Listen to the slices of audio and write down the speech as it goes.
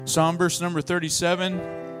Psalm verse number 37,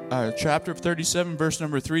 chapter 37, verse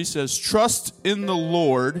number 3 says, "Trust in the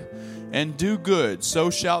Lord and do good, so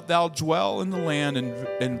shalt thou dwell in the land,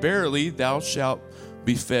 and verily thou shalt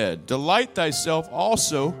be fed. Delight thyself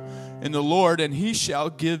also in the Lord, and he shall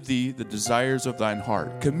give thee the desires of thine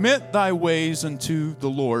heart. Commit thy ways unto the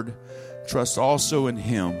Lord, trust also in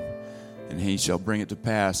him, and he shall bring it to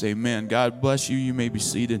pass." Amen. God bless you. You may be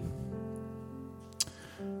seated.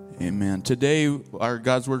 Amen. Today, our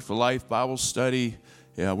God's Word for Life Bible study.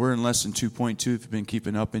 Yeah, we're in lesson 2.2. If you've been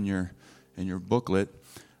keeping up in your booklet,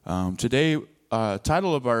 today,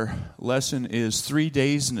 title of our lesson is 3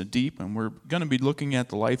 Days in the Deep, and we're going to be looking at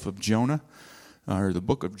the life of Jonah, or the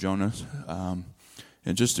book of Jonah,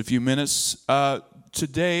 in just a few minutes.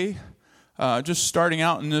 Today, just starting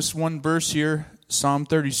out in this one verse here, Psalm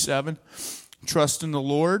 37, "Trust in the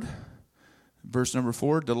Lord." Verse number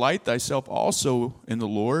 4, "Delight thyself also in the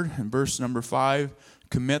Lord." And verse number 5,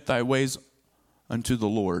 "Commit thy ways unto the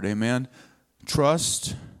Lord." Amen.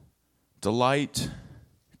 Trust, delight,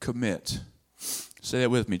 commit. Say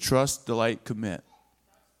that with me. Trust, delight, commit.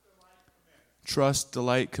 Trust,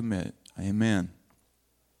 delight, commit. Amen.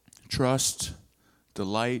 Trust,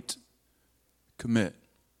 delight, commit.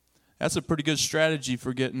 That's a pretty good strategy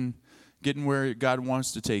for getting where God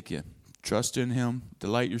wants to take you. Trust in him,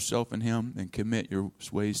 delight yourself in him, and commit your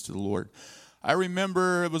ways to the Lord. I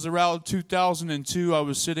remember it was around 2002. I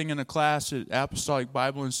was sitting in a class at Apostolic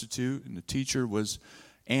Bible Institute, and the teacher was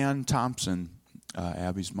Ann Thompson,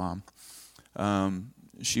 Abby's mom.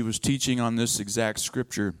 She was teaching on this exact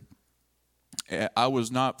scripture. I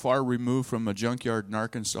was not far removed from a junkyard in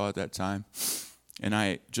Arkansas at that time, and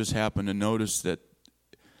I just happened to notice that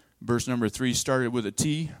verse number 3 started with a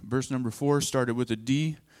T, verse number 4 started with a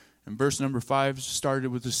D, and verse number 5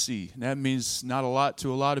 started with a C. And that means not a lot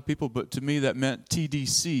to a lot of people, but to me that meant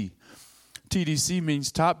TDC. TDC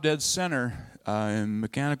means top dead center in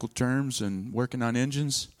mechanical terms and working on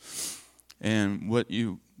engines. And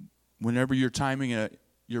whenever you're timing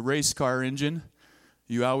your race car engine,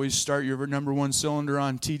 you always start your number one cylinder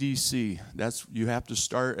on TDC. You have to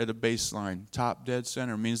start at a baseline. Top dead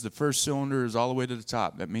center means the first cylinder is all the way to the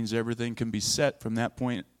top. That means everything can be set from that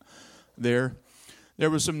point there. There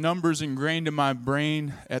were some numbers ingrained in my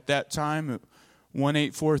brain at that time.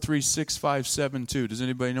 1-843-6572. Does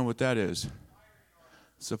anybody know what that is?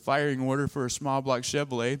 It's a firing order for a small block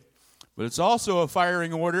Chevrolet, but it's also a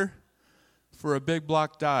firing order for a big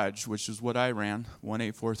block Dodge, which is what I ran,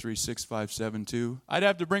 1-843-6572. I'd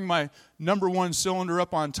have to bring my number one cylinder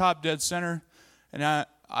up on top dead center, and I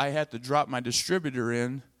had to drop my distributor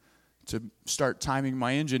in to start timing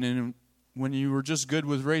my engine. And when you were just good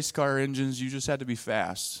with race car engines, you just had to be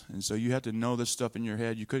fast. And so you had to know this stuff in your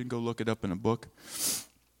head. You couldn't go look it up in a book.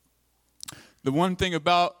 The one thing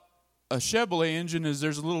about a Chevrolet engine is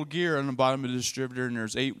there's a little gear on the bottom of the distributor, and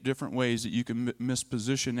there's 8 different ways that you can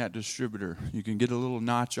misposition that distributor. You can get a little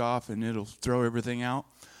notch off, and it'll throw everything out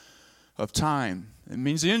of time. It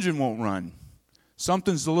means the engine won't run.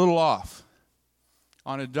 Something's a little off.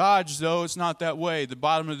 On a Dodge, though, it's not that way. The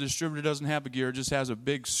bottom of the distributor doesn't have a gear. It just has a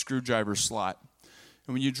big screwdriver slot.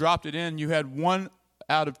 And when you dropped it in, you had 1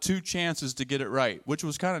 out of 2 chances to get it right, which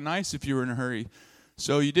was kind of nice if you were in a hurry.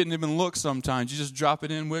 So you didn't even look sometimes. You just drop it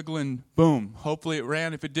in, wiggle, and boom. Hopefully it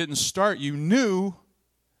ran. If it didn't start, you knew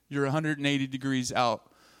you're 180 degrees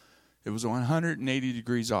out. It was 180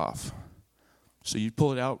 degrees off. So you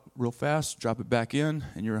pull it out real fast, drop it back in,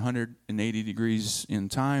 and you're 180 degrees in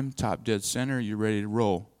time, top dead center, you're ready to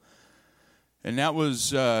roll. And that was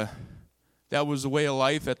the way of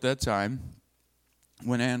life at that time.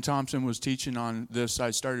 When Ann Thompson was teaching on this, I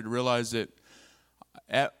started to realize that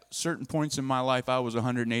at certain points in my life, I was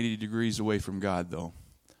 180 degrees away from God, though.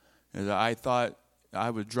 And I thought I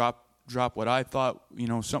would drop what I thought,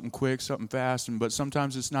 something quick, something fast, but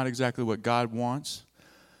sometimes it's not exactly what God wants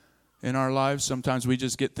in our lives. Sometimes we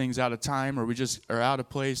just get things out of time, or we just are out of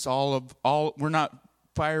place. We're not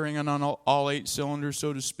firing on all 8 cylinders,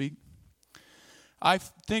 so to speak. I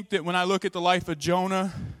think that when I look at the life of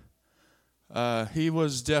Jonah, he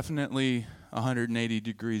was definitely 180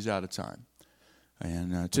 degrees out of time.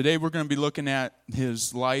 And today we're going to be looking at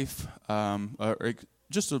his life,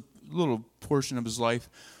 just a little portion of his life.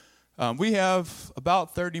 We have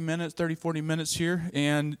about 40 minutes here,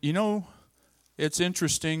 and it's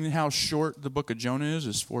interesting how short the book of Jonah is.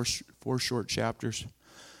 It's four short chapters.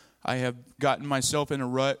 I have gotten myself in a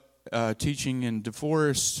rut teaching in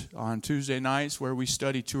DeForest on Tuesday nights, where we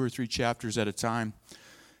study 2 or 3 chapters at a time.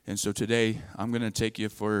 And so today I'm going to take you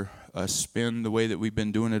for a spin the way that we've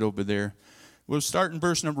been doing it over there. We'll start in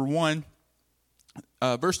verse number 1.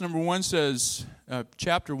 Verse number 1 says,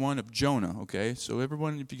 chapter 1 of Jonah, okay? So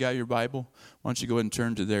everyone, if you got your Bible, why don't you go ahead and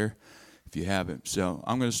turn to there if you haven't. So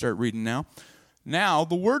I'm going to start reading now. Now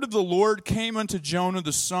the word of the Lord came unto Jonah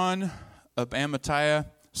the son of Amittai,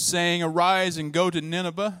 saying, Arise and go to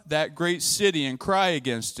Nineveh, that great city, and cry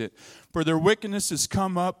against it, for their wickedness is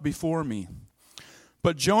come up before me.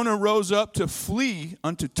 But Jonah rose up to flee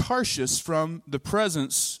unto Tarshish from the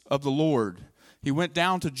presence of the Lord. He went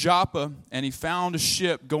down to Joppa, and he found a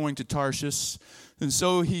ship going to Tarshish. And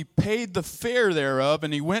so he paid the fare thereof,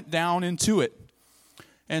 and he went down into it,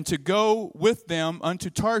 and to go with them unto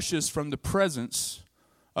Tarshish from the presence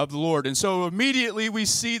of the Lord. And so immediately we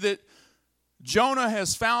see that Jonah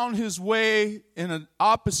has found his way in an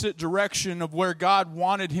opposite direction of where God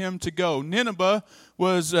wanted him to go. Nineveh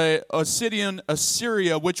was a city in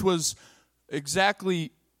Assyria, which was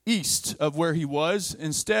exactly east of where he was.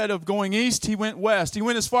 Instead of going east, he went west. He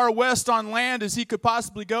went as far west on land as he could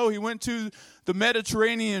possibly go. He went to the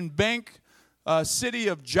Mediterranean bank city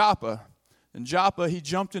of Joppa. In Joppa, he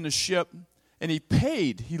jumped in a ship, and he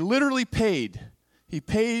paid. He literally paid. He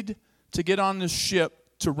paid to get on this ship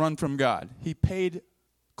to run from God. He paid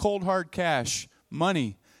cold hard cash,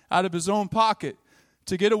 money, out of his own pocket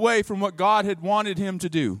to get away from what God had wanted him to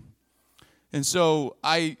do. And so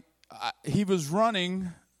he was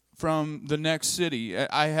running from the next city.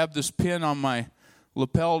 I have this pin on my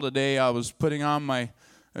lapel today. I was putting on my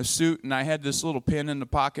suit, and I had this little pin in the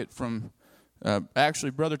pocket from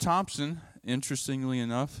actually Brother Thompson, interestingly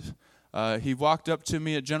enough. He walked up to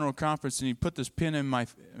me at General Conference, and he put this pin in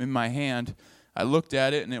my hand. I looked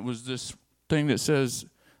at it, and it was this thing that says,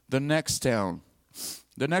 The Next Town.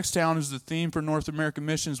 The Next Town is the theme for North American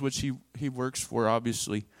Missions, which he works for,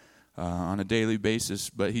 obviously, on a daily basis.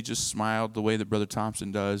 But he just smiled the way that Brother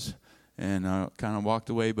Thompson does and kind of walked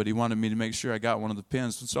away. But he wanted me to make sure I got one of the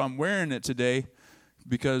pins. And so I'm wearing it today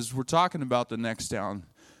because we're talking about the next town.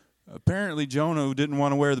 Apparently, Jonah didn't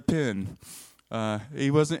want to wear the pin.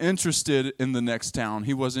 He wasn't interested in the next town.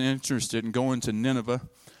 He wasn't interested in going to Nineveh.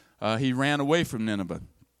 He ran away from Nineveh.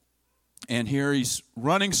 And here he's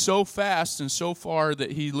running so fast and so far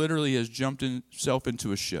that he literally has jumped himself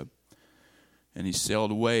into a ship. And he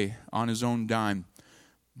sailed away on his own dime.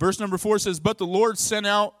 Verse number 4 says, But the Lord sent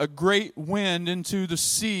out a great wind into the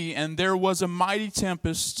sea, and there was a mighty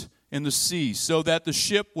tempest in the sea, so that the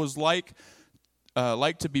ship was like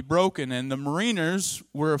to be broken. And the mariners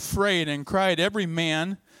were afraid and cried every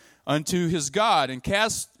man unto his God, and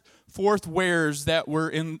cast forth wares that were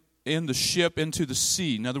in the ship into the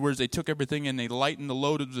sea. In other words, they took everything and they lightened the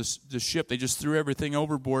load of the ship. They just threw everything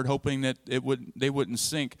overboard, hoping that they wouldn't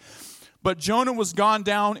sink. But Jonah was gone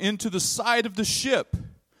down into the side of the ship,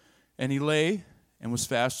 and he lay and was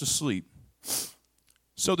fast asleep.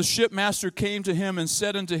 So the shipmaster came to him and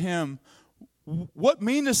said unto him, What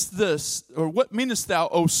meanest this, or what meanest thou,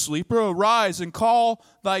 O sleeper? Arise and call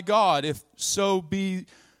thy God, if so be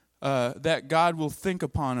that God will think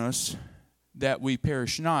upon us, that we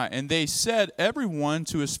perish not. And they said, every one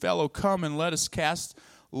to his fellow, Come and let us cast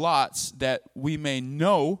lots, that we may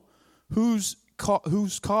know whose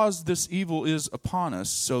cause this evil is upon us.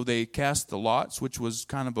 So they cast the lots, which was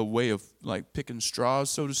kind of a way of like picking straws,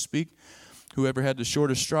 so to speak. Whoever had the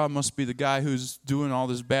shortest straw must be the guy who's doing all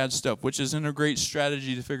this bad stuff, which isn't a great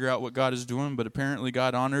strategy to figure out what God is doing, but apparently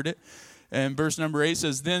God honored it. And verse number 8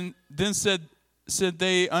 says, Then said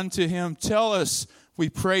they unto him, Tell us, we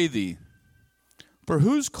pray thee, for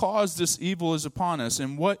whose cause this evil is upon us,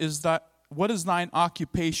 and what is thine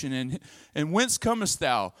occupation, and whence comest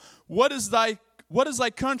thou? What is thy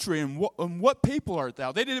country, and what people art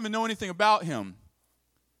thou? They didn't even know anything about him.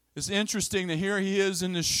 It's interesting that here he is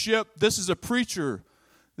in this ship. This is a preacher.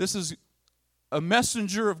 This is a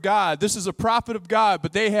messenger of God. This is a prophet of God,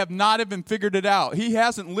 but they have not even figured it out. He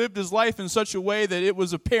hasn't lived his life in such a way that it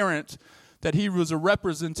was apparent that he was a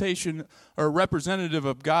representation or representative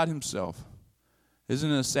of God himself.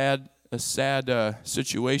 Isn't it a sad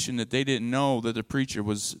situation that they didn't know that the preacher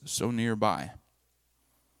was so nearby?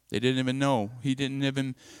 They didn't even know. He didn't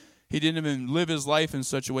even live his life in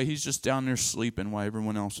such a way. He's just down there sleeping while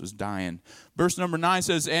everyone else is dying. Verse number 9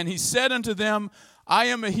 says, And he said unto them, I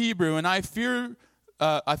am a Hebrew, and I fear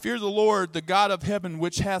the Lord, the God of heaven,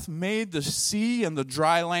 which hath made the sea and the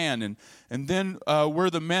dry land. And then were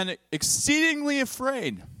the men exceedingly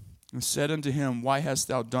afraid, and said unto him, Why hast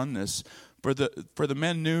thou done this? For the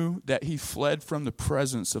men knew that he fled from the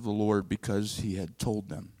presence of the Lord, because he had told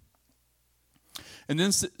them. And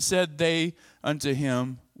then said they unto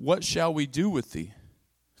him, What shall we do with thee,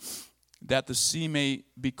 that the sea may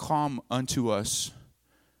be calm unto us?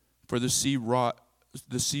 For the sea wrought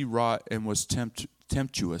and was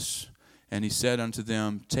tempestuous. And he said unto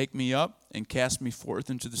them, Take me up and cast me forth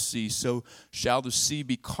into the sea, so shall the sea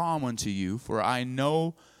be calm unto you, for I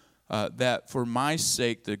know that for my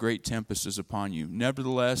sake the great tempest is upon you.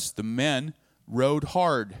 Nevertheless, the men rowed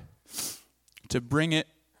hard to bring it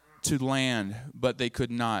to land, but they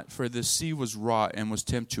could not, for the sea was wrought and was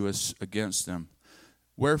tempestuous against them.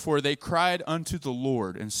 Wherefore they cried unto the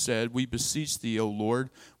Lord and said, We beseech thee, O Lord,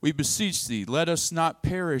 we beseech thee, let us not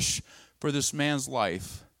perish for this man's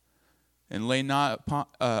life, and lay not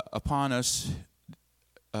upon us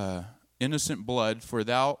innocent blood, for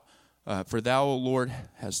thou, O Lord,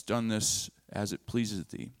 hast done this as it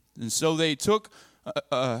pleaseth thee. And so they took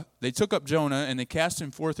up Jonah, and they cast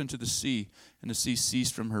him forth into the sea, and the sea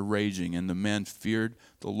ceased from her raging. And the men feared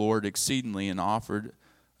the Lord exceedingly, and offered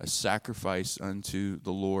a sacrifice unto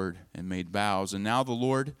the Lord, and made vows. And now the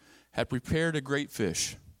Lord had prepared a great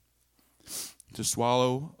fish to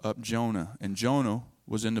swallow up Jonah. And Jonah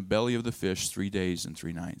was in the belly of the fish 3 days and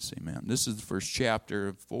 3 nights. Amen. This is the first chapter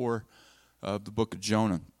of 4 of the book of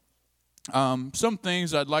Jonah. Some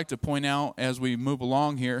things I'd like to point out as we move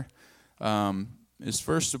along here is,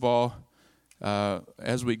 first of all,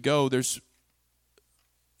 as we go,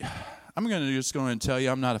 I'm just going to tell you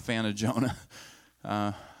I'm not a fan of Jonah.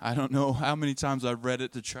 I don't know how many times I've read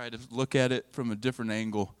it to try to look at it from a different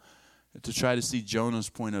angle, to try to see Jonah's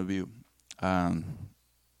point of view.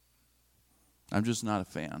 I'm just not a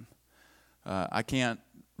fan. I can't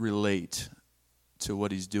relate to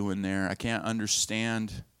what he's doing there. I can't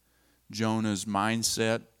understand Jonah's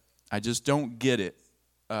mindset. I just don't get it.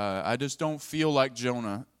 I just don't feel like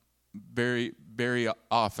Jonah very, very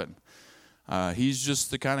often. He's just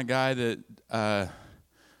the kind of guy that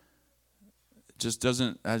just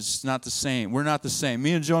doesn't, it's not the same. We're not the same.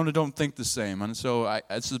 Me and Jonah don't think the same. And so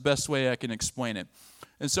it's the best way I can explain it.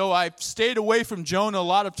 And so I've stayed away from Jonah a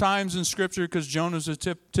lot of times in Scripture because Jonah's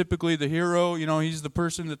typically the hero. You know, he's the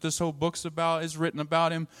person that this whole book's about, is written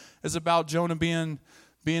about him. It's about Jonah being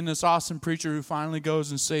this awesome preacher who finally goes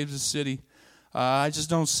and saves the city. I just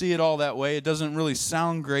don't see it all that way. It doesn't really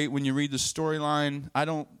sound great when you read the storyline. I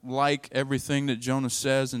don't like everything that Jonah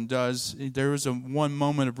says and does. There was one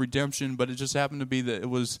moment of redemption, but it just happened to be that it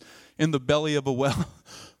was in the belly of a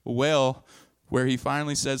whale where he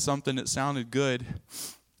finally said something that sounded good.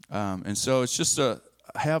 And so it's just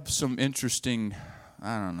have some interesting,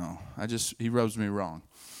 I don't know. He rubs me wrong.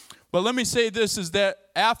 But let me say this, is that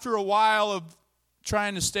after a while of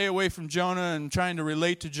trying to stay away from Jonah and trying to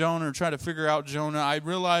relate to Jonah or try to figure out Jonah, I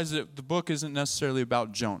realized that the book isn't necessarily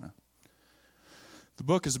about Jonah. The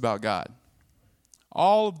book is about God.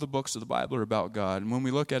 All of the books of the Bible are about God, and when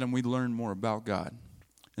we look at them, we learn more about God.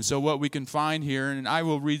 And so what we can find here, and I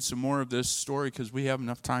will read some more of this story because we have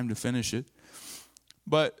enough time to finish it,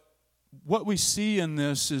 but what we see in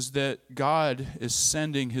this is that God is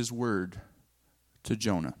sending his word to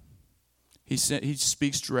Jonah. He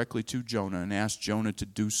speaks directly to Jonah and asks Jonah to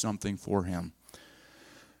do something for him.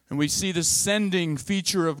 And we see the sending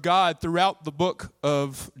feature of God throughout the book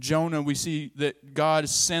of Jonah. We see that God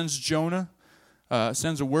sends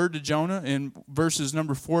a word to Jonah. In verses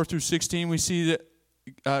number 4 through 16, we see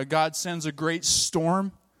that God sends a great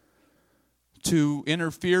storm to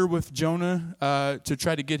interfere with Jonah, to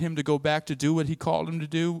try to get him to go back to do what he called him to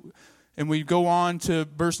do. And we go on to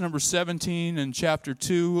verse number 17 in chapter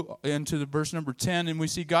 2 into the verse number 10, and we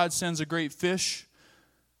see God sends a great fish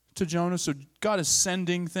to Jonah. So God is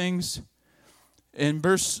sending things. In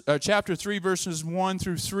chapter 3, verses 1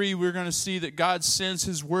 through 3, we're going to see that God sends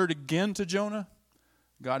his word again to Jonah.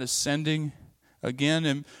 God is sending again.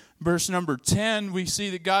 In verse number 10, we see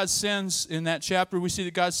that God sends, in that chapter, we see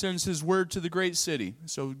that God sends his word to the great city.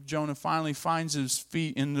 So Jonah finally finds his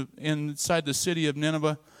feet inside the city of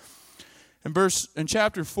Nineveh. In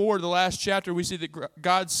chapter 4, the last chapter, we see that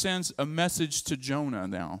God sends a message to Jonah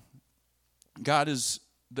now. God is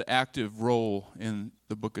the active role in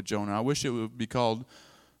the book of Jonah. I wish it would be called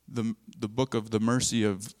the book of the mercy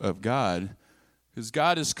of God, because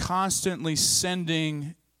God is constantly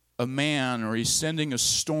sending a man, or he's sending a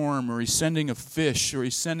storm, or he's sending a fish, or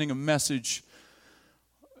he's sending a message.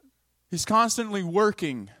 He's constantly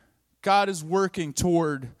working. God is working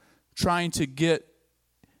toward trying to get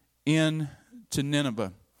in to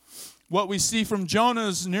Nineveh. What we see from Jonah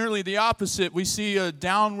is nearly the opposite. We see a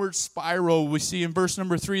downward spiral. We see in verse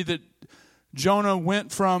number 3 that Jonah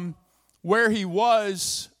went from where he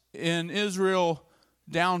was in Israel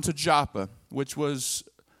down to Joppa, which was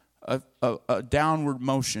a downward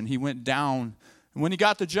motion. He went down. And when he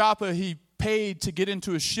got to Joppa, he paid to get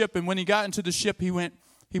into a ship. And when he got into the ship, he went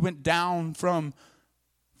down from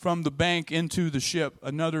the bank into the ship,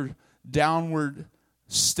 another downward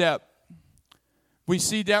step. We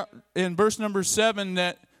see down in verse number 7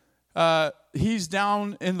 that he's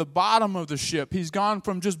down in the bottom of the ship. He's gone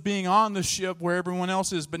from just being on the ship where everyone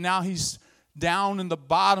else is, but now he's down in the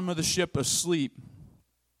bottom of the ship asleep.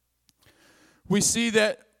 We see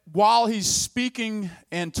that while he's speaking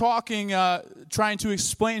and talking, trying to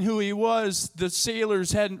explain who he was, the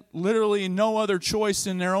sailors had literally no other choice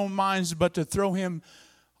in their own minds but to throw him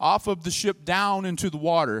off of the ship down into the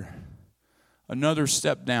water. Another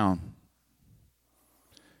step down.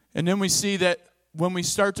 And then we see that when we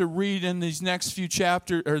start to read in these next few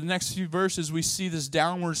chapters, or the next few verses, we see this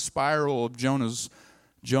downward spiral of Jonah's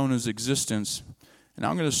existence. And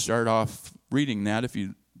I'm going to start off reading that. If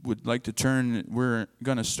you would like to turn, we're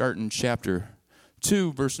going to start in chapter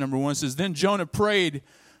 2, verse number 1. It says, "Then Jonah prayed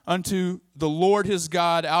unto the Lord his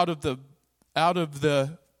God out of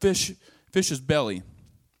the fish's belly."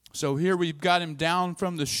 So here we've got him down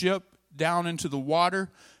from the ship, down into the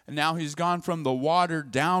water, and now he's gone from the water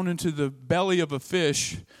down into the belly of a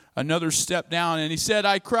fish, another step down. And he said,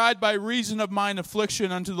 "I cried by reason of mine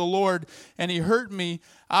affliction unto the Lord, and he heard me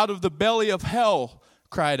out of the belly of hell,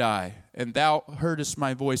 cried I, and thou heardest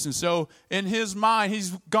my voice." And so in his mind,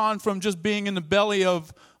 he's gone from just being in the belly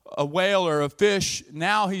of a whale or a fish.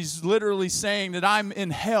 Now he's literally saying that I'm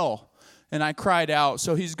in hell, and I cried out.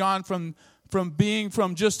 So he's gone from being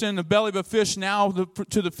from just in the belly of a fish now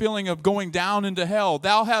to the feeling of going down into hell.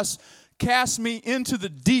 "Thou hast cast me into the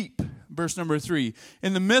deep," verse number 3,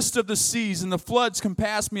 "in the midst of the seas, and the floods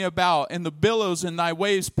compassed me about, and the billows and thy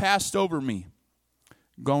waves passed over me,"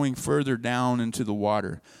 going further down into the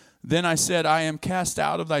water. "Then I said, I am cast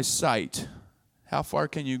out of thy sight." How far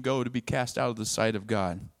can you go to be cast out of the sight of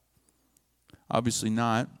God? Obviously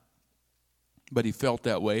not, but he felt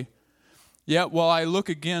that way. "Yet while I look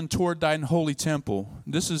again toward thine holy temple."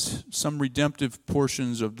 This is some redemptive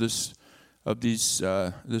portions of this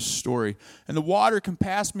story. "And the water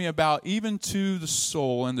compassed me about even to the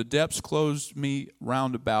soul, and the depths closed me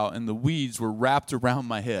round about, and the weeds were wrapped around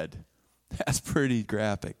my head." That's pretty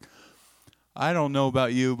graphic. I don't know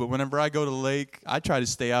about you, but whenever I go to the lake, I try to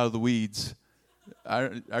stay out of the weeds.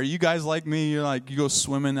 Are you guys like me? You're like, you go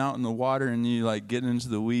swimming out in the water and you like get into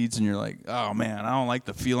the weeds and you're like, oh man, I don't like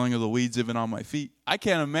the feeling of the weeds even on my feet. I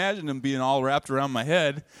can't imagine them being all wrapped around my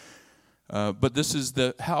head. But this is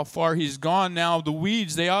how far he's gone now. The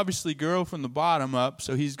weeds, they obviously grow from the bottom up,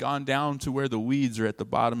 so he's gone down to where the weeds are at the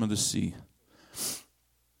bottom of the sea.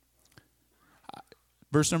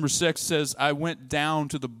 Verse number 6 says, "I went down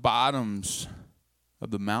to the bottoms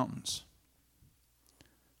of the mountains,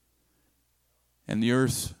 and the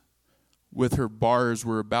earth with her bars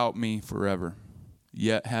were about me forever.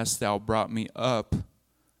 Yet hast thou brought me up,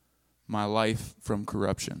 my life from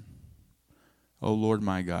corruption, O Lord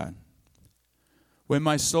my God. When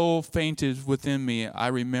my soul fainted within me, I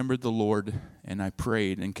remembered the Lord, and I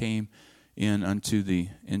prayed and came in unto thee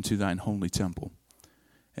into thine holy temple.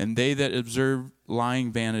 And they that observe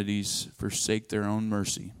lying vanities forsake their own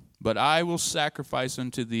mercy. But I will sacrifice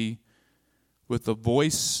unto thee with the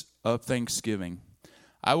voice of thanksgiving.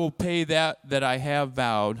 I will pay that I have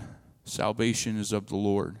vowed. Salvation is of the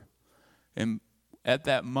Lord." And at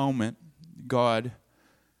that moment, God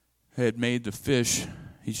had made the fish.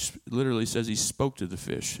 He literally says he spoke to the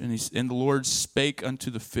fish. And the Lord spake unto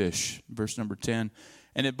the fish. Verse number 10.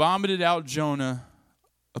 "And it vomited out Jonah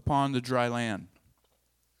upon the dry land."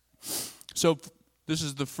 So this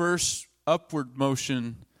is the first upward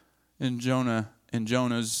motion in Jonah. In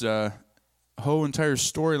Jonah's whole entire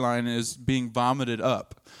storyline is being vomited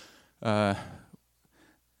up.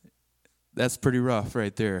 That's pretty rough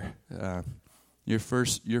right there. Your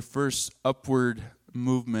first upward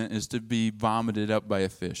movement is to be vomited up by a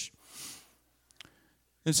fish.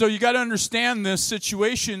 And so you got to understand this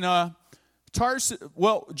situation. Joppa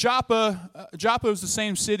is the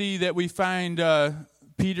same city that we find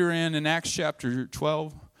Peter in Acts chapter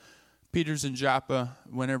 12. Peter's in Joppa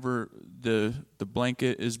whenever the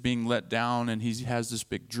blanket is being let down, and he has this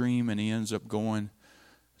big dream, and he ends up going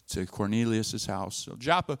to Cornelius' house. So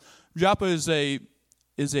Joppa is a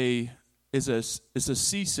sea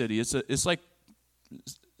city. It's like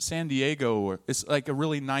San Diego, or it's like a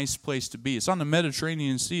really nice place to be. It's on the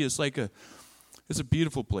Mediterranean Sea. It's a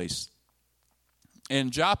beautiful place.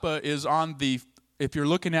 And Joppa is if you're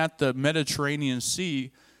looking at the Mediterranean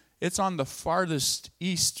Sea, it's on the farthest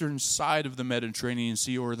eastern side of the Mediterranean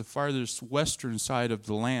Sea, or the farthest western side of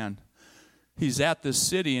the land. He's at this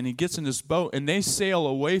city, and he gets in this boat, and they sail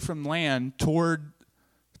away from land toward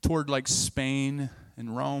like Spain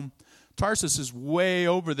and Rome. Tarsus is way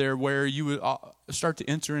over there where you would start to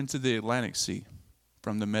enter into the Atlantic Sea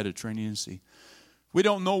from the Mediterranean Sea. We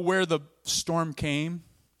don't know where the storm came.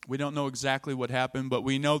 We don't know exactly what happened, but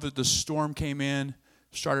we know that the storm came in,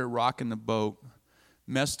 started rocking the boat,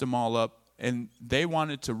 messed them all up, and they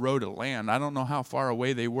wanted to row to land. I don't know how far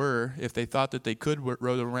away they were. If they thought that they could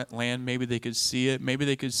row to land, maybe they could see it. Maybe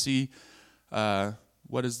they could see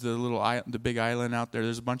what is the big island out there.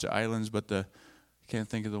 There's a bunch of islands, but I can't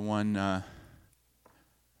think of the one.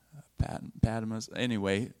 Patmos.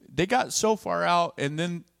 Anyway, they got so far out, and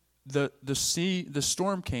then the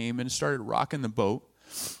storm came and started rocking the boat,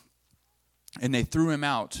 and they threw him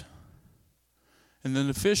out. And then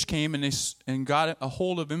the fish came and got a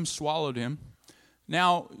hold of him, swallowed him.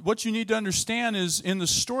 Now, what you need to understand is in the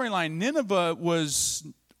storyline, Nineveh was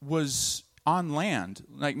on land.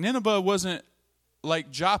 Like Nineveh wasn't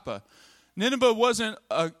like Joppa. Nineveh wasn't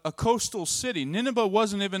a coastal city. Nineveh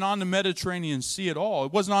wasn't even on the Mediterranean Sea at all.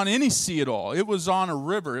 It wasn't on any sea at all. It was on a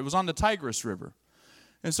river. It was on the Tigris River.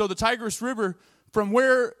 And so the Tigris River, from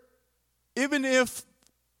what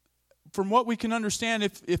we can understand,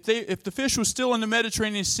 if the fish was still in the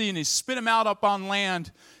Mediterranean Sea and they spit him out up on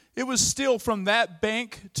land, it was still from that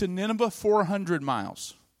bank to Nineveh 400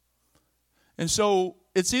 miles. And so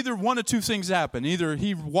it's either one of two things happen. Either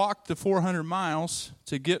he walked the 400 miles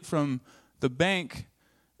to get from the bank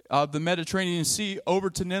of the Mediterranean Sea over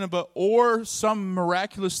to Nineveh, or some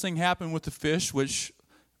miraculous thing happened with the fish, which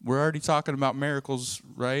we're already talking about miracles,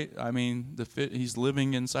 right? I mean, he's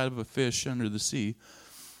living inside of a fish under the sea.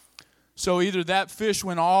 So either that fish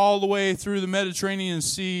went all the way through the Mediterranean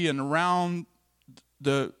Sea and around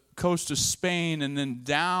the coast of Spain and then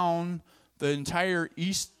down the entire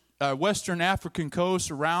western African coast,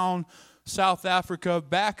 around South Africa,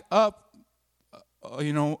 back up,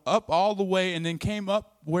 up all the way, and then came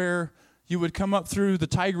up where you would come up through the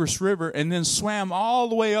Tigris River and then swam all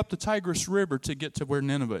the way up the Tigris River to get to where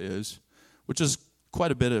Nineveh is, which is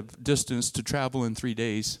quite a bit of distance to travel in 3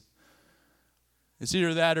 days. It's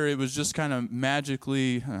either that or it was just kind of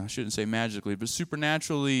magically, I shouldn't say magically, but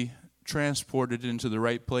supernaturally transported into the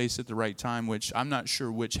right place at the right time, which I'm not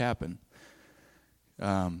sure which happened.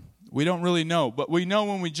 We don't really know, but we know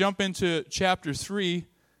when we jump into chapter 3,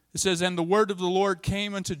 it says, "And the word of the Lord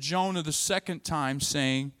came unto Jonah the second time,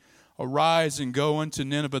 saying, Arise and go unto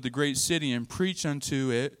Nineveh, the great city, and preach unto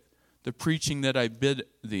it the preaching that I bid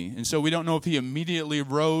thee." And so we don't know if he immediately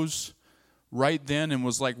rose right then and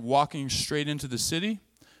was like walking straight into the city,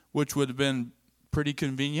 which would have been pretty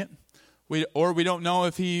convenient. Or we don't know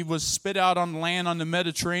if he was spit out on land on the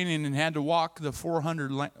Mediterranean and had to walk the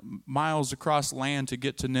 400 miles across land to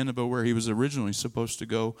get to Nineveh where he was originally supposed to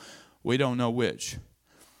go. We don't know which.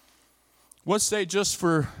 Let's say just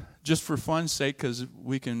for fun's sake, because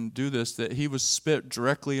we can do this, that he was spit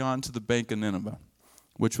directly onto the bank of Nineveh,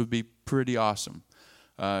 which would be pretty awesome.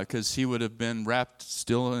 Because he would have been wrapped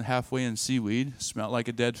still halfway in seaweed, smelled like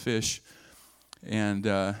a dead fish. And,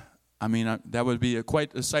 that would be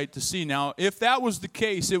quite a sight to see. Now, if that was the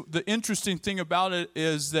case, the interesting thing about it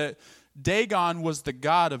is that Dagon was the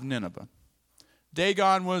god of Nineveh.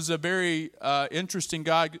 Dagon was a very interesting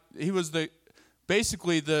god. He was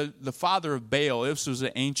basically the father of Baal. This was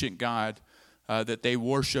an ancient god that they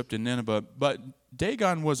worshipped in Nineveh. But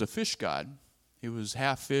Dagon was a fish god. He was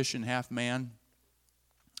half fish and half man.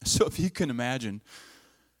 So if you can imagine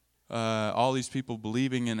all these people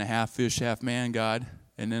believing in a half fish, half man God,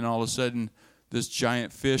 and then all of a sudden this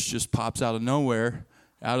giant fish just pops out of nowhere,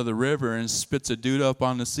 out of the river, and spits a dude up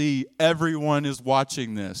on the sea, everyone is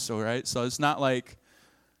watching this, all right? So it's not like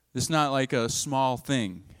a small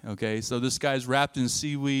thing, okay? So this guy's wrapped in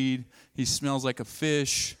seaweed. He smells like a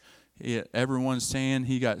fish. Everyone's saying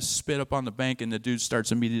he got spit up on the bank, and the dude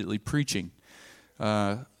starts immediately preaching.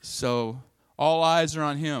 So all eyes are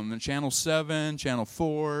on him. And Channel 7, Channel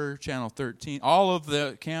 4, Channel 13, all of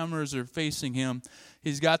the cameras are facing him.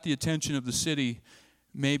 He's got the attention of the city,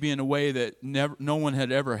 maybe in a way that no one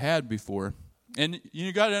had ever had before. And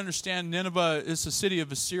you got to understand, Nineveh is the city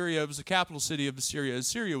of Assyria. It was the capital city of Assyria.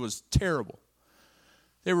 Assyria was terrible.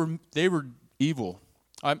 They were evil.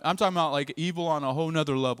 I'm talking about like evil on a whole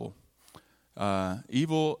nother level.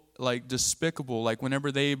 Evil, like despicable. Like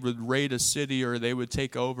whenever they would raid a city or they would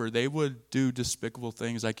take over, they would do despicable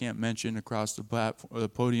things I can't mention across the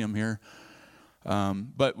podium here.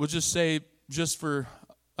 But we'll just say, just for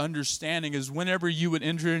understanding, is whenever you would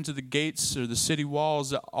enter into the gates or the city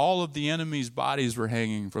walls, all of the enemy's bodies were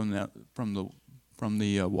hanging from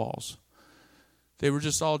the walls. They were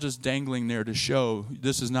all dangling there to show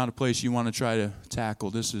this is not a place you want to try to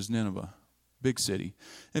tackle. This is Nineveh, big city.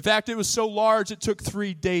 In fact, it was so large it took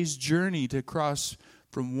 3 days' journey to cross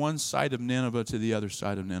from one side of Nineveh to the other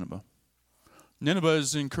side of Nineveh. Nineveh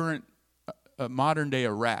is in current modern-day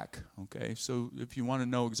Iraq, okay? So if you want to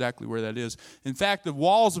know exactly where that is. In fact, the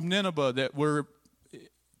walls of Nineveh that were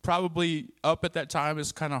probably up at that time,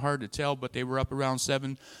 it's kind of hard to tell, but they were up around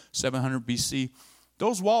 700 BC.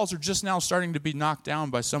 Those walls are just now starting to be knocked down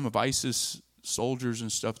by some of ISIS soldiers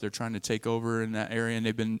and stuff. They're trying to take over in that area,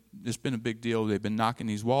 and it's been a big deal. They've been knocking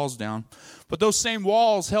these walls down. But those same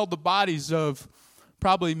walls held the bodies of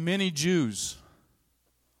probably many Jews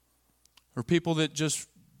or people that just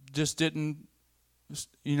didn't fit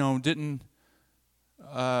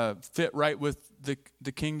right with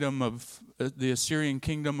the kingdom of the Assyrian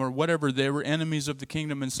kingdom or whatever. They were enemies of the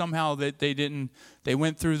kingdom, and somehow they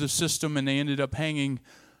went through the system and they ended up hanging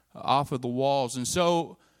off of the walls. And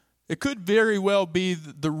so it could very well be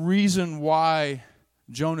the reason why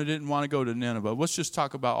Jonah didn't want to go to Nineveh. Let's just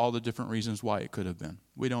talk about all the different reasons why it could have been.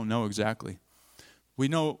 We don't know exactly. We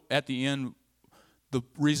know at the end the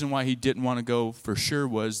reason why he didn't want to go for sure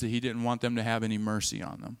was that he didn't want them to have any mercy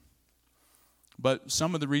on them. But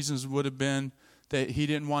some of the reasons would have been that he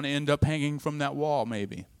didn't want to end up hanging from that wall,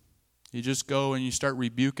 maybe. You just go and you start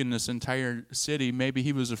rebuking this entire city. Maybe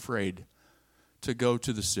he was afraid to go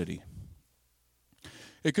to the city.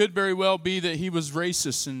 It could very well be that he was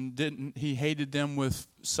racist and he hated them with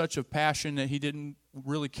such a passion that he didn't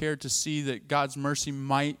really care to see that God's mercy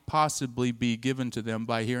might possibly be given to them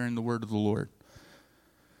by hearing the word of the Lord.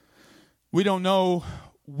 We don't know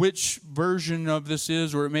which version of this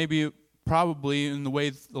is, or it may be probably in the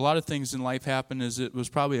way a lot of things in life happen, is it was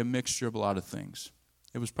probably a mixture of a lot of things.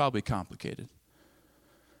 It was probably complicated.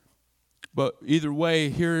 But either way,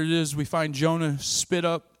 here it is. We find Jonah spit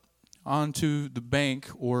up onto the bank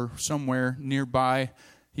or somewhere nearby.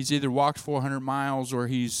 He's either walked 400 miles or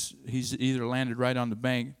he's either landed right on the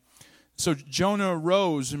bank. So Jonah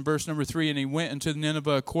arose in verse number 3, and he went into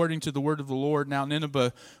Nineveh according to the word of the Lord. Now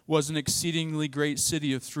Nineveh was an exceedingly great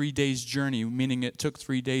city of 3 days' journey, meaning it took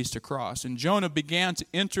 3 days to cross. And Jonah began to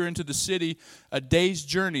enter into the city a day's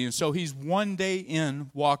journey. And so he's 1 day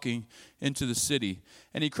in walking into the city.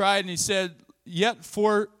 And he cried and he said, Yet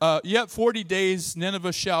 40 days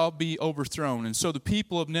Nineveh shall be overthrown. And so the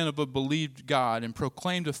people of Nineveh believed God and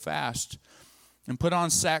proclaimed a fast and put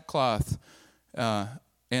on sackcloth.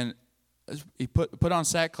 And he put on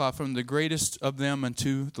sackcloth from the greatest of them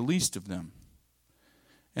unto the least of them.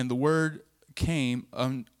 And the word came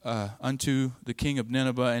unto the king of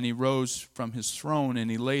Nineveh, and he rose from his throne,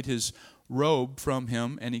 and he laid his robe from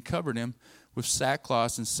him, and he covered him with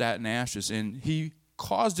sackcloth and sat in ashes. And he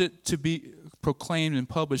caused it to be proclaimed and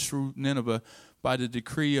published through Nineveh by the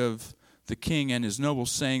decree of the king and his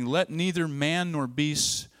nobles, saying, Let neither man nor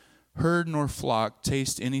beast, herd nor flock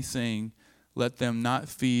taste anything. Let them not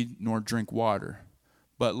feed nor drink water.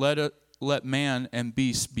 But let man and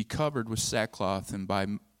beast be covered with sackcloth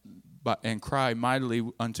and cry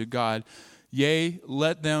mightily unto God. Yea,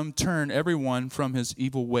 let them turn every one from his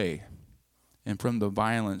evil way and from the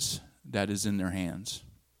violence that is in their hands.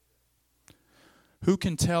 Who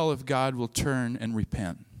can tell if God will turn and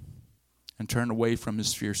repent and turn away from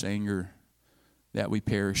his fierce anger that we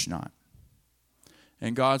perish not?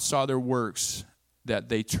 And God saw their works, that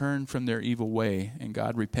they turned from their evil way, and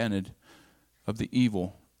God repented of the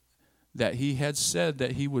evil that he had said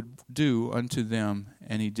that he would do unto them,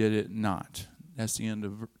 and he did it not. That's the end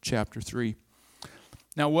of chapter 3.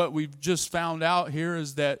 Now what we've just found out here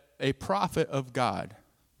is that a prophet of God,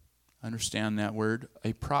 understand that word,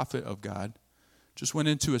 a prophet of God, just went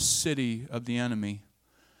into a city of the enemy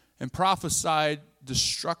and prophesied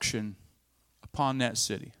destruction upon that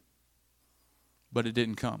city. But it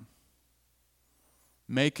didn't come,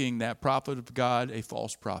 making that prophet of God a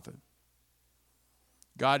false prophet.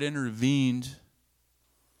 God intervened,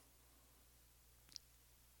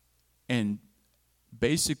 and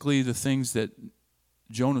basically the things that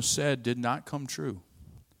Jonah said did not come true.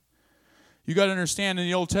 You got to understand, in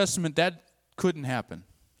the Old Testament, that couldn't happen.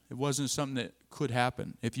 It wasn't something that could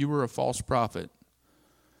happen. If you were a false prophet,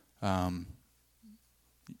 it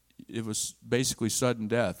was basically sudden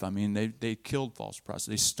death. I mean, they killed false prophets.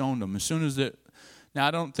 They stoned them. As soon as it... Now,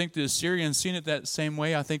 I don't think the Assyrians seen it that same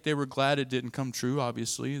way. I think they were glad it didn't come true,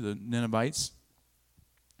 obviously, the Ninevites.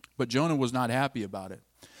 But Jonah was not happy about it.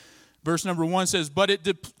 Verse number 1 says, But it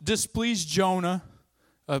displeased Jonah,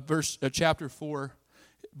 chapter 4,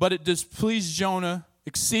 but it displeased Jonah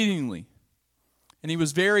exceedingly, and he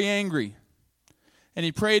was very angry. And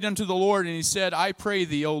he prayed unto the Lord, and he said, I pray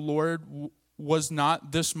thee, O Lord, was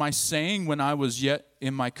not this my saying when I was yet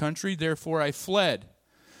in my country? Therefore I fled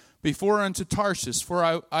before unto Tarshish,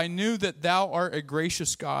 for I knew that thou art a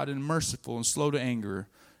gracious God and merciful and slow to anger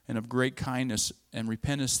and of great kindness, and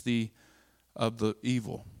repentest thee of the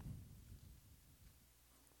evil.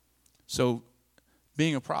 So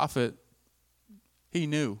being a prophet, he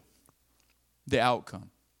knew the outcome.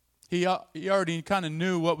 He already kind of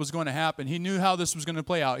knew what was going to happen. He knew how this was going to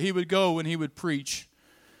play out. He would go and he would preach,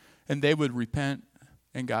 and they would repent,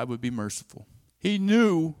 and God would be merciful. He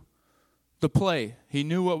knew the play. He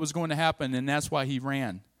knew what was going to happen, and that's why he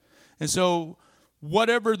ran. And so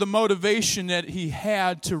whatever the motivation that he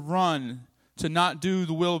had to run, to not do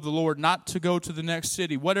the will of the Lord, not to go to the next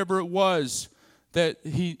city, whatever it was, that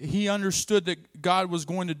he understood that God was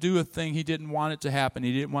going to do a thing. He didn't want it to happen.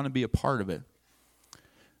 He didn't want to be a part of it.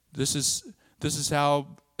 This is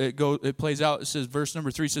how it plays out. It says, verse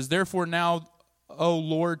number 3 says, "Therefore now, O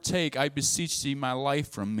Lord, take, I beseech thee, my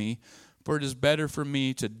life from me, for it is better for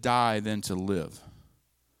me to die than to live."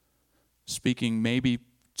 Speaking maybe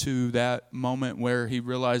to that moment where he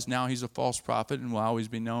realized now he's a false prophet and will always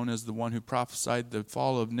be known as the one who prophesied the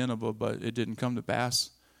fall of Nineveh, but it didn't come to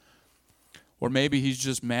pass. Or maybe he's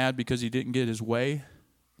just mad because he didn't get his way,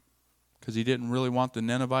 because he didn't really want the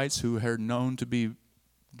Ninevites, who are known to be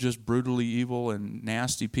just brutally evil and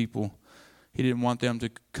nasty people. He didn't want them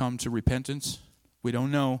to come to repentance. We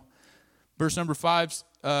don't know. Verse number 4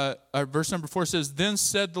 says, "Then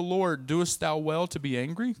said the Lord, doest thou well to be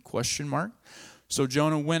angry?" ? "So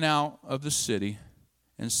Jonah went out of the city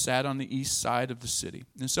and sat on the east side of the city."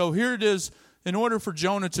 And so here it is. In order for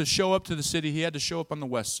Jonah to show up to the city, he had to show up on the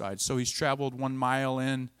west side. So he's traveled 1 mile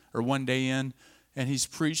in, or 1 day in, and he's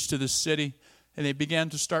preached to the city. And they began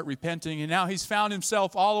to start repenting. And now he's found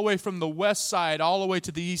himself all the way from the west side, all the way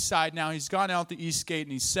to the east side. Now he's gone out the east gate,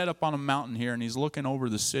 and he's set up on a mountain here, and he's looking over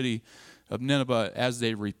the city of Nineveh as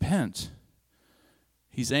they repent.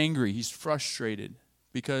 He's angry. He's frustrated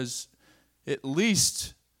because at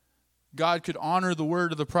least God could honor the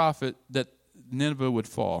word of the prophet that Nineveh would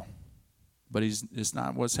fall. But it's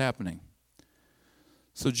not what's happening.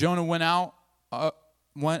 So Jonah went out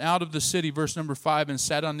of the city, verse number 5, and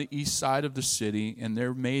sat on the east side of the city, and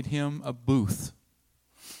there made him a booth.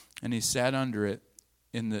 And he sat under it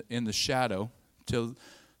in the shadow till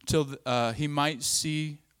he might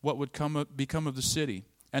see what would become of the city.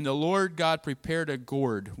 And the Lord God prepared a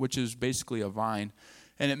gourd, which is basically a vine,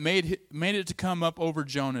 and it made it to come up over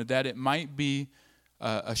Jonah, that it might be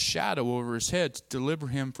a shadow over his head to deliver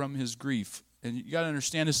him from his grief. And you got to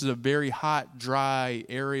understand, this is a very hot, dry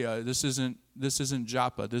area. This isn't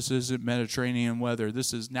Joppa. This isn't Mediterranean weather.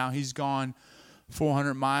 Now he's gone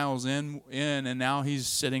 400 miles in, and now he's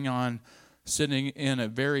sitting in a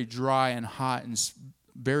very dry and hot and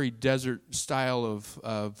very desert style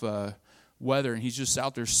of weather, and he's just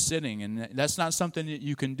out there sitting, and that's not something that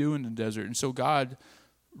you can do in the desert. And so God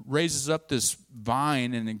raises up this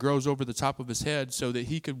vine, and it grows over the top of his head so that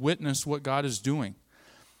he could witness what God is doing.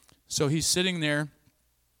 So he's sitting there.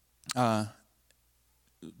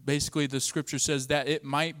 Basically, the scripture says that it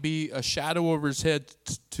might be a shadow over his head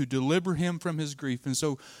to deliver him from his grief. And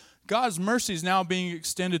so God's mercy is now being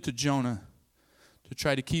extended to Jonah to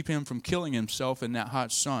try to keep him from killing himself in that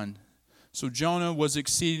hot sun. So Jonah was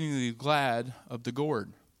exceedingly glad of the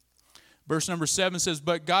gourd. Verse number 7 says,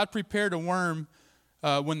 "But God prepared a worm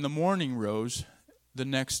when the morning rose the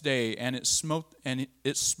next day, and it smote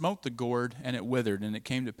the gourd, and it withered. And it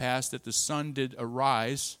came to pass that the sun did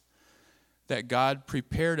arise, that God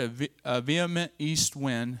prepared a vehement east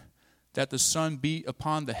wind, that the sun beat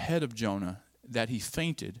upon the head of Jonah, that he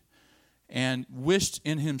fainted, and wished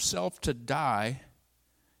in himself to die,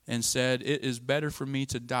 and said, It is better for me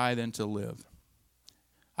to die than to live."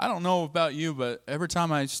 I don't know about you, but every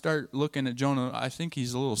time I start looking at Jonah, I think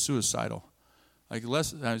he's a little suicidal. Like,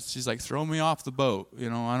 she's like, "Throw me off the boat. I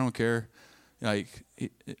don't care." Like,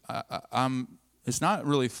 it's not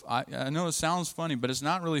really, I know it sounds funny, but it's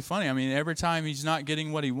not really funny. I mean, every time he's not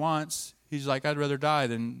getting what he wants, he's like, "I'd rather die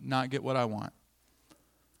than not get what I want."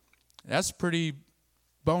 That's pretty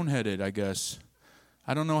boneheaded, I guess.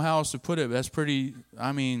 I don't know how else to put it, but that's pretty,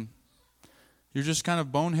 you're just kind of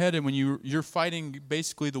boneheaded when you're fighting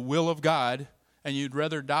basically the will of God, and you'd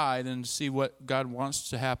rather die than see what God wants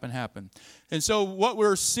to happen. And so what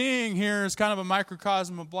we're seeing here is kind of a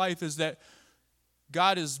microcosm of life, is that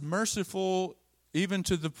God is merciful even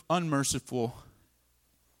to the unmerciful.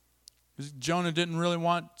 Jonah didn't really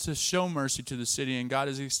want to show mercy to the city, and God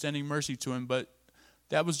is extending mercy to him, but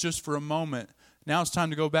that was just for a moment. Now it's time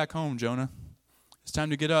to go back home, Jonah. It's time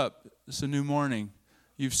to get up. It's a new morning.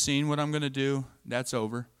 You've seen what I'm going to do. That's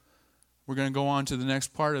over. We're going to go on to the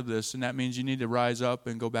next part of this, and that means you need to rise up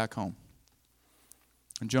and go back home.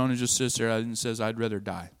 And Jonah just sits there and says, "I'd rather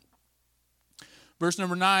die." Verse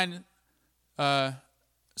number 9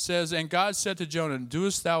 says, "And God said to Jonah,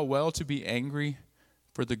 Doest thou well to be angry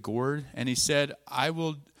for the gourd?" And he said, I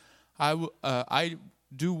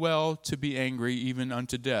do well to be angry even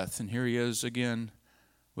unto death. And here he is again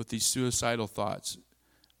with these suicidal thoughts.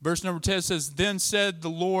 Verse number 10 says, Then said the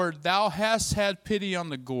Lord, Thou hast had pity on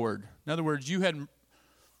the gourd. In other words, you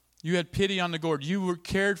had pity on the gourd. You were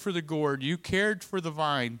cared for the gourd. You cared for the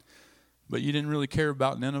vine. But you didn't really care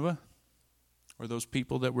about Nineveh or those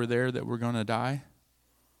people that were there that were going to die.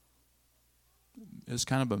 It's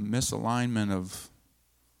kind of a misalignment of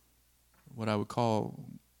what I would call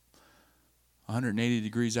 180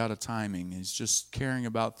 degrees out of timing. He's just caring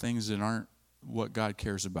about things that aren't what God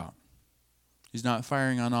cares about. He's not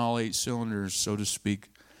firing on all 8 cylinders, so to speak.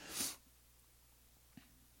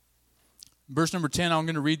 Verse number 10, I'm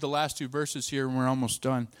going to read the last 2 verses here, and we're almost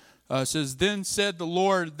done. It says, Then said the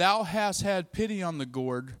Lord, Thou hast had pity on the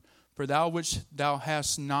gourd, for thou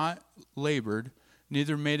hast not labored,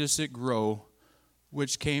 neither madest it grow,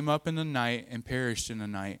 which came up in the night and perished in the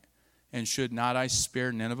night. And should not I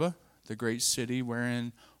spare Nineveh, the great city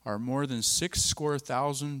wherein are more than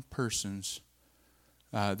 6,000 persons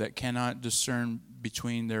that cannot discern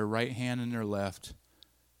between their right hand and their left,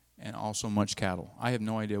 and also much cattle. I have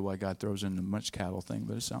no idea why God throws in the much cattle thing,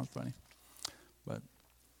 but it sounds funny. But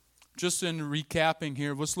just in recapping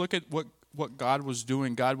here, let's look at what God was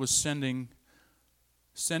doing. God was sending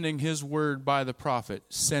his word by the prophet.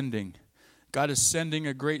 God is sending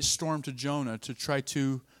a great storm to Jonah to try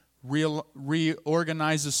to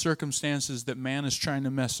reorganize the circumstances that man is trying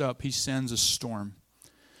to mess up. He sends a storm.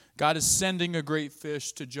 God is sending a great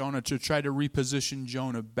fish to Jonah to try to reposition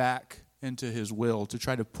Jonah back into his will, to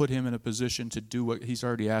try to put him in a position to do what he's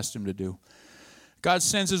already asked him to do. God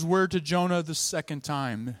sends his word to Jonah the second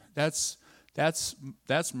time. That's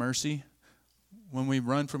mercy. When we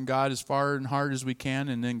run from God as far and hard as we can,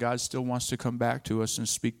 and then God still wants to come back to us and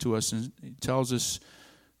speak to us, and he tells us,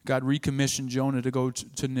 God recommissioned Jonah to go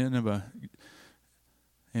to Nineveh.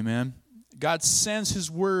 Amen. God sends his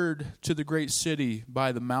word to the great city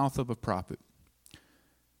by the mouth of a prophet.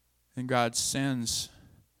 And God sends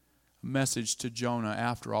a message to Jonah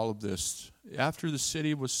after all of this. After the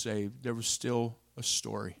city was saved, there was still a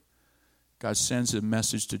story. God sends a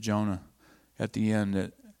message to Jonah at the end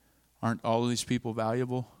that aren't all of these people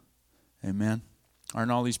valuable? Amen. Aren't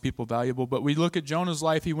all these people valuable? But we look at Jonah's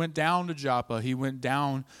life. He went down to Joppa. He went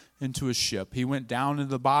down into a ship. He went down into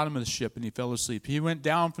the bottom of the ship and he fell asleep. He went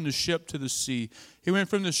down from the ship to the sea. He went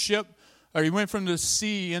from the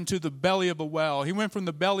sea into the belly of a well. He went from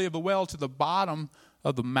the belly of a well to the bottom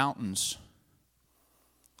of the mountains.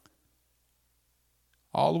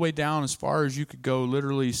 All the way down as far as you could go,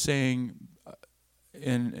 literally saying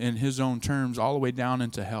in his own terms, all the way down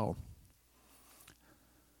into hell.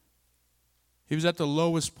 He was at the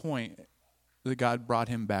lowest point that God brought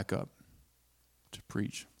him back up to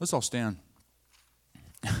preach. Let's all stand.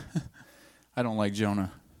 I don't like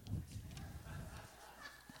Jonah.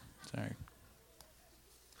 Sorry.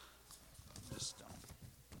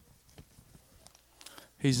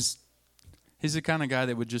 He's the kind of guy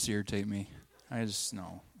that would just irritate me. I just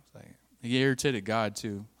know. He irritated God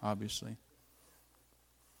too, obviously.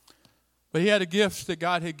 But he had a gift that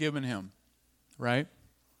God had given him, right?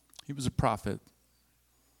 He was a prophet.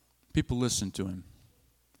 People listened to him.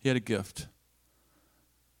 He had a gift.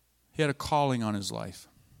 He had a calling on his life.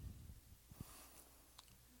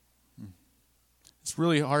 It's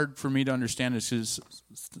really hard for me to understand this because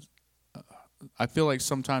I feel like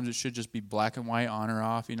sometimes it should just be black and white, on or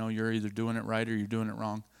off. You know, you're either doing it right or you're doing it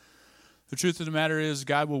wrong. The truth of the matter is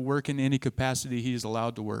God will work in any capacity he is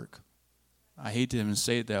allowed to work. I hate to even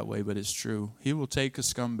say it that way, but it's true. He will take a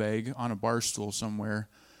scumbag on a bar stool somewhere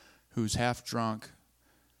who's half drunk,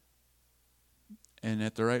 and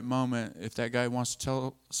at the right moment, if that guy wants to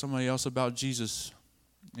tell somebody else about Jesus,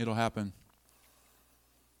 it'll happen.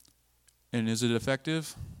 And is it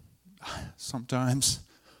effective? Sometimes.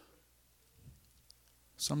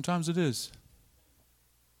 Sometimes it is.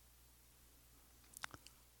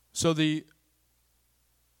 So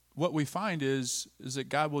what we find is that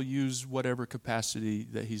God will use whatever capacity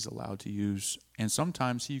that he's allowed to use. And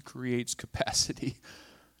sometimes he creates capacity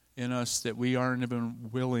in us that we aren't even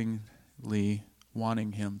willingly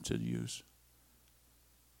wanting him to use.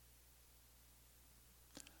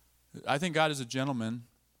 I think God is a gentleman,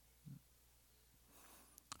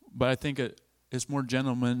 but I think it's more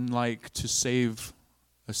gentleman-like to save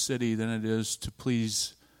a city than it is to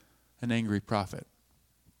please an angry prophet.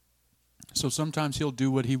 So sometimes he'll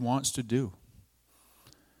do what he wants to do,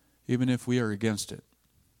 even if we are against it.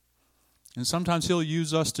 And sometimes he'll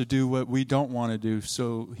use us to do what we don't want to do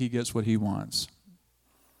so he gets what he wants.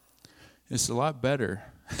 It's a lot better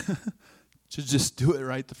to just do it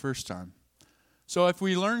right the first time. So if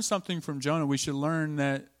we learn something from Jonah, we should learn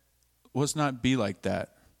that let's not be like that.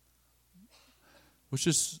 Let's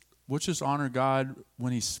just honor God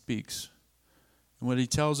when he speaks. And when he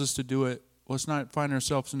tells us to do it, let's not find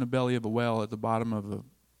ourselves in the belly of a whale at the bottom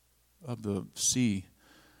of the sea.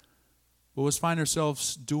 But let's find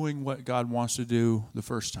ourselves doing what God wants to do the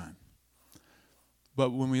first time.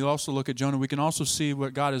 But when we also look at Jonah, we can also see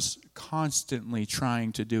what God is constantly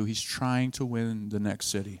trying to do. He's trying to win the next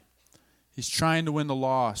city. He's trying to win the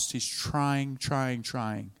lost. He's trying.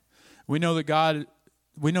 We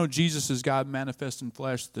know Jesus is God manifest in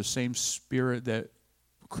flesh, the same Spirit that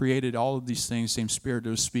created all of these things, same Spirit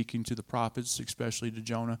that was speaking to the prophets, especially to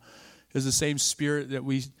Jonah, is the same Spirit that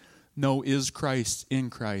we know is Christ in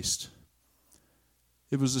Christ.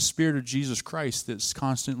 It was the Spirit of Jesus Christ that's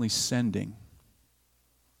constantly sending.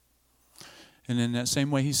 And in that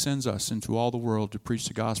same way, he sends us into all the world to preach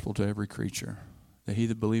the gospel to every creature, that he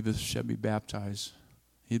that believeth shall be baptized.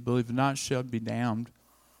 He that believeth not shall be damned.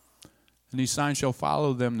 And these signs shall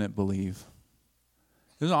follow them that believe.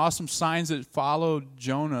 There's awesome signs that followed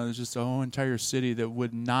Jonah. There's just a whole entire city that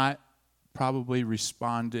would not probably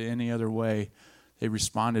respond to any other way. They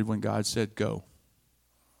responded when God said, go.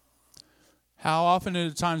 How often are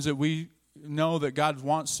the times that we know that God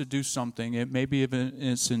wants to do something? It may be even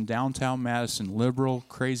it's in downtown Madison, liberal,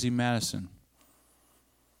 crazy Madison.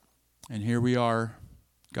 And here we are.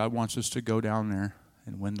 God wants us to go down there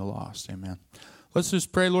and win the lost. Amen. Let's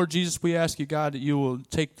just pray. Lord Jesus, we ask you, God, that you will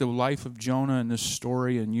take the life of Jonah in this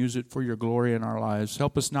story and use it for your glory in our lives.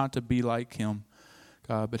 Help us not to be like him,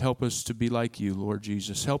 God, but help us to be like you, Lord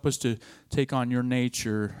Jesus. Help us to take on your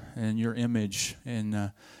nature and your image,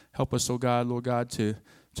 and help us, oh God, Lord God, to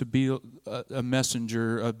be a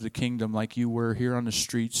messenger of the kingdom like you were here on the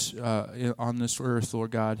streets on this earth,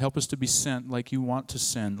 Lord God. Help us to be sent like you want to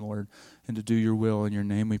send, Lord, and to do your will. In your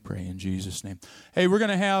name we pray, in Jesus' name. Hey, we're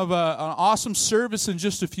going to have an awesome service in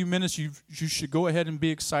just a few minutes. You should go ahead and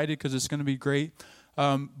be excited because it's going to be great.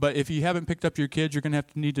 But if you haven't picked up your kids, you're going to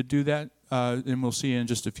need to do that, and we'll see you in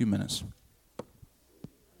just a few minutes.